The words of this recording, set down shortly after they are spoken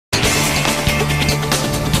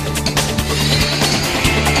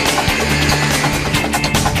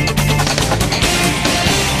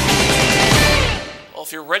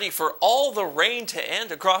ready for all the rain to end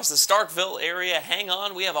across the Starkville area. Hang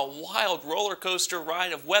on, we have a wild roller coaster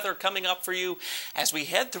ride of weather coming up for you as we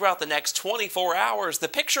head throughout the next 24 hours. The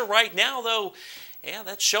picture right now, though, yeah,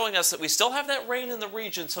 that's showing us that we still have that rain in the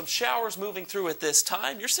region, some showers moving through at this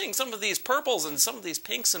time. You're seeing some of these purples and some of these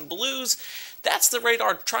pinks and blues. That's the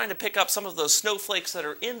radar trying to pick up some of those snowflakes that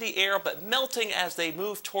are in the air but melting as they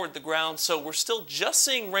move toward the ground. So we're still just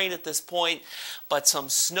seeing rain at this point, but some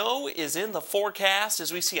snow is in the forecast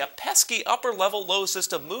as we see a pesky upper level low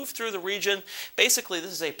system move through the region. Basically,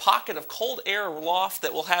 this is a pocket of cold air loft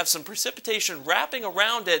that will have some precipitation wrapping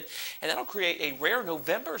around it, and that'll create a rare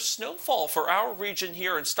November snowfall for our region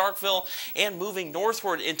here in Starkville and moving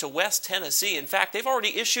northward into West Tennessee. In fact, they've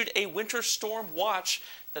already issued a winter storm watch,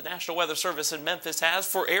 the National Weather Service in Memphis has,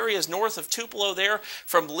 for areas north of Tupelo there,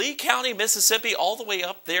 from Lee County, Mississippi, all the way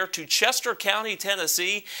up there to Chester County,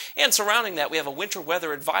 Tennessee. And surrounding that, we have a winter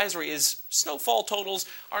weather advisory as snowfall totals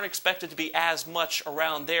aren't expected to be as much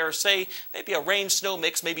around there. Say maybe a rain-snow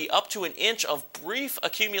mix, maybe up to an inch of brief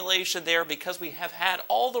accumulation there because we have had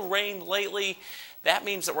all the rain lately. That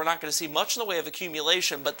means that we're not going to see much in the way of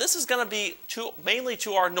accumulation, but this is going to be mainly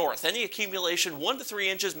to our north. Any accumulation, 1 to 3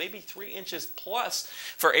 inches, maybe 3 inches plus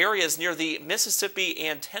for areas near the Mississippi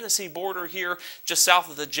and Tennessee border here, just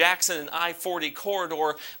south of the Jackson and I-40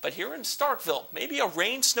 corridor. But here in Starkville, maybe a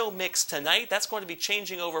rain-snow mix tonight. That's going to be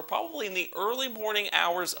changing over probably in the early morning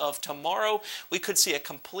hours of tomorrow. We could see a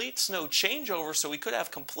complete snow changeover, so we could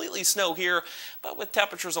have completely snow here, but with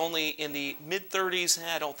temperatures only in the mid-30s,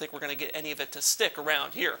 I don't think we're going to get any of it to stick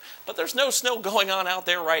around here. But there's no snow going on out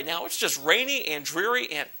there right now. It's just rainy and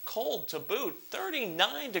dreary and cold to boot.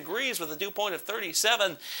 39 degrees with a dew point of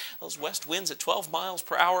 37. Those west winds at 12 miles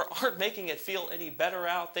per hour aren't making it feel any better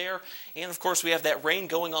out there. And of course, we have that rain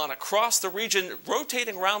going on across the region,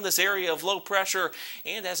 rotating around this area of low pressure.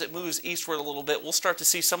 And as it moves eastward a little bit, we'll start to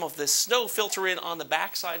see some of this snow filter in on the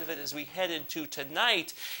backside of it as we head into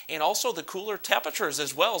tonight. And also the cooler temperatures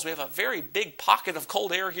as well, as we have a very big pocket of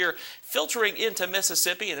cold air here filtering into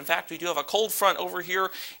Mississippi. And in fact, we do have a cold front over here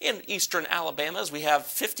in eastern Alabama as we have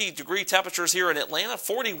 50-degree temperatures here in Atlanta,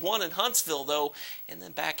 41 in Huntsville though, and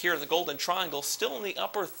then back here in the Golden Triangle still in the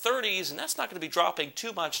upper 30s, and that's not going to be dropping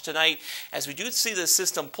too much tonight as we do see this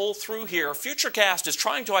system pull through here. Futurecast is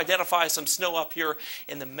trying to identify some snow up here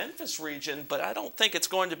in the Memphis region, but I don't think it's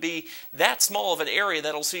going to be that small of an area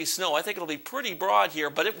that'll see snow. I think it'll be pretty broad here,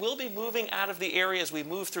 but it will be moving out of the area as we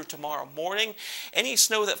move through tomorrow morning. Any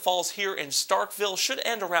snow that falls here in Starkville should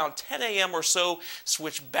end around 10 a.m. or so,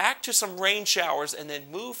 switch back to some rain showers, and then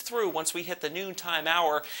move through once we hit the noontime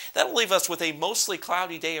hour. That'll leave us with a mostly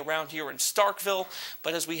cloudy day around here in Starkville,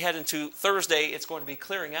 but as we head into Thursday, it's going to be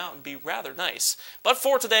clearing out and be rather nice. But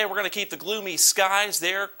for today, we're going to keep the gloomy skies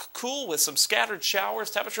there, cool with some scattered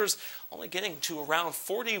showers. Temperatures only getting to around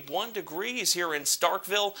 41 degrees here in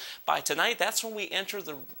Starkville. By tonight, that's when we enter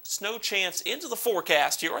the snow chance into the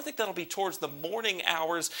forecast here. I think that'll be towards the morning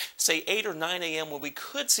hours, say 8 or 9 a.m. when we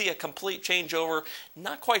could see a complete changeover.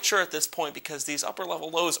 Not quite sure at this point because these upper level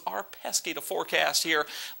lows are pesky to forecast here,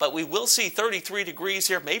 but we will see 33 degrees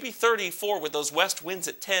here, maybe 34 with those west winds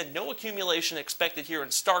at 10. No accumulation expected here in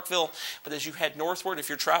Starkville, but as you head northward, if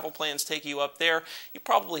your travel plans take you up there, you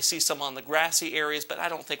probably see some on the grassy areas, but I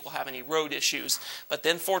don't think we'll have any road issues. But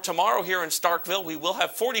then for tomorrow here in Starkville, we will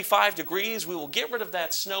have 45 degrees. We will get rid of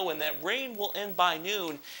that snow and that rain will end by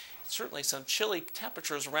noon. Certainly some chilly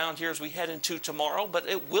temperatures around here as we head into tomorrow, but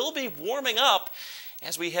it will be warming up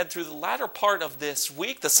as we head through the latter part of this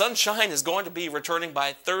week. The sunshine is going to be returning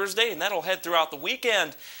by Thursday, and that'll head throughout the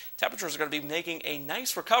weekend. Temperatures are going to be making a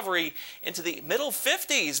nice recovery into the middle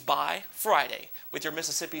 50s by Friday. With your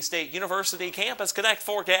Mississippi State University Campus Connect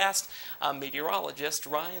forecast, I'm meteorologist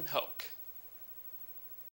Ryan Hoke.